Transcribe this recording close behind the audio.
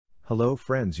Hello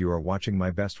friends, you are watching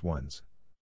My Best Ones.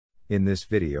 In this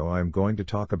video I am going to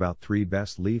talk about 3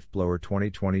 best leaf blower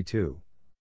 2022.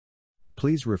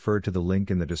 Please refer to the link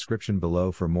in the description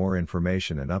below for more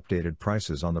information and updated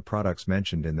prices on the products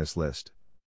mentioned in this list.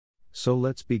 So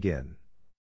let's begin.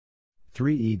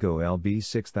 3 Ego LB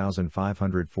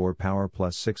 6504 Power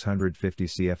Plus 650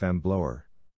 CFM blower.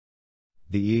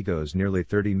 The Ego's nearly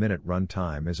 30-minute run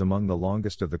time is among the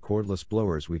longest of the cordless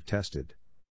blowers we've tested.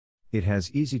 It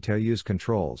has easy-to-use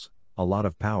controls, a lot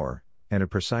of power, and a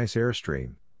precise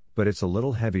airstream, but it's a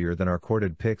little heavier than our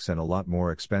corded picks and a lot more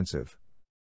expensive.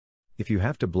 If you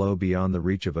have to blow beyond the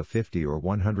reach of a 50 or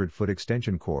 100-foot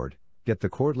extension cord, get the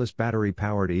cordless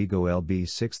battery-powered Ego LB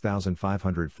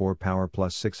 6504 Power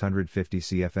Plus 650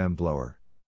 CFM blower.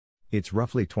 Its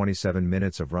roughly 27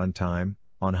 minutes of run time,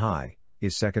 on high,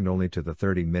 is second only to the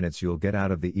 30 minutes you'll get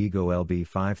out of the Ego LB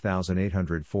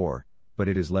 5804, but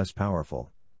it is less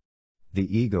powerful.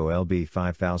 The Ego LB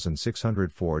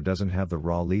 5604 doesn't have the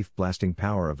raw leaf blasting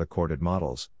power of the corded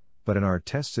models, but in our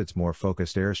tests its more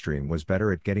focused airstream was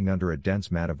better at getting under a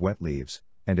dense mat of wet leaves,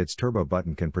 and its turbo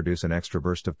button can produce an extra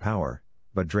burst of power,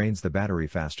 but drains the battery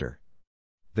faster.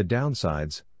 The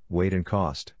downsides: weight and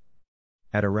cost.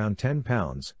 At around 10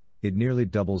 pounds, it nearly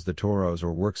doubles the Toro's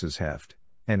or Worx's heft,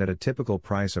 and at a typical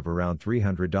price of around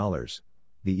 $300,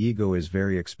 the Ego is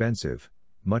very expensive,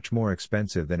 much more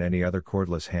expensive than any other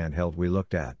cordless handheld we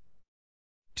looked at.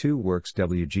 2 Worx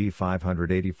WG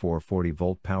 584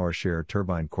 40-volt power share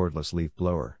turbine cordless leaf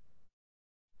blower.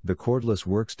 The cordless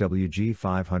Worx WG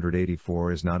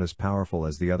 584 is not as powerful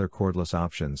as the other cordless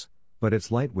options, but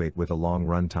it's lightweight with a long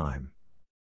run time.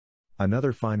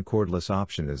 Another fine cordless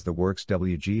option is the Worx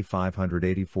WG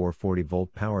 584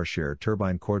 40-volt power share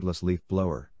turbine cordless leaf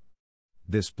blower.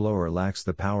 This blower lacks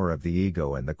the power of the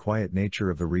Ego and the quiet nature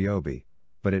of the Ryobi,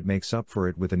 but it makes up for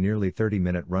it with a nearly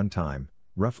 30-minute runtime,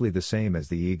 roughly the same as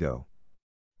the Ego.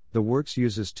 The Worx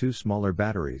uses 2 smaller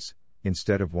batteries,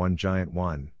 instead of one giant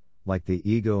one, like the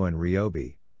Ego and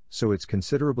Ryobi, so it's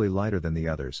considerably lighter than the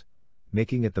others,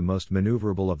 making it the most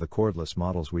maneuverable of the cordless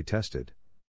models we tested.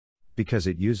 Because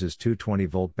it uses 2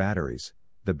 20-volt batteries,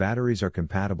 the batteries are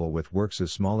compatible with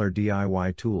Worx's smaller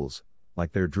DIY tools,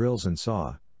 like their drills and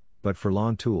saw, but for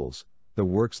lawn tools, the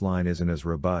Worx line isn't as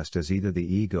robust as either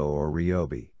the Ego or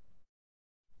Ryobi.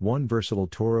 1 Versatile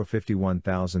Toro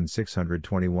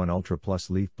 51621 UltraPlus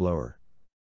leaf blower.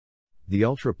 The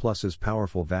UltraPlus's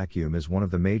powerful vacuum is one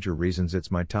of the major reasons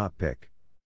it's my top pick.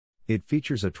 It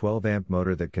features a 12-amp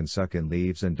motor that can suck in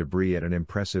leaves and debris at an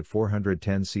impressive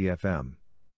 410 CFM.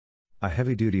 A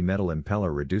heavy-duty metal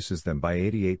impeller reduces them by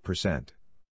 88%.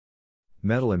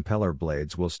 Metal impeller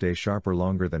blades will stay sharper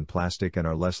longer than plastic and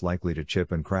are less likely to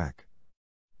chip and crack.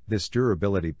 This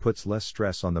durability puts less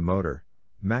stress on the motor,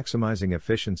 maximizing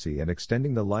efficiency and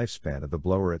extending the lifespan of the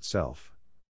blower itself.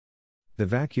 The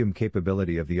vacuum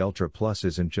capability of the UltraPlus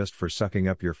isn't just for sucking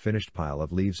up your finished pile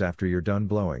of leaves after you're done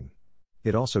blowing.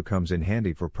 It also comes in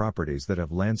handy for properties that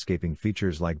have landscaping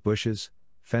features like bushes,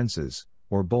 fences,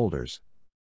 or boulders.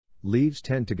 Leaves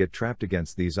tend to get trapped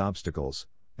against these obstacles,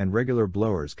 and regular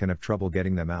blowers can have trouble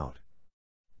getting them out.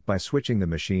 By switching the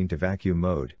machine to vacuum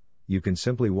mode, you can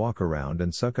simply walk around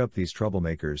and suck up these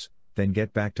troublemakers, then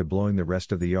get back to blowing the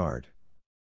rest of the yard.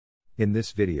 In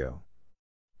this video,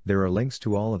 there are links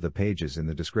to all of the pages in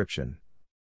the description.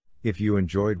 If you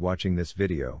enjoyed watching this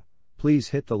video, please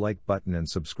hit the like button and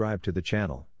subscribe to the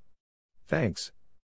channel. Thanks.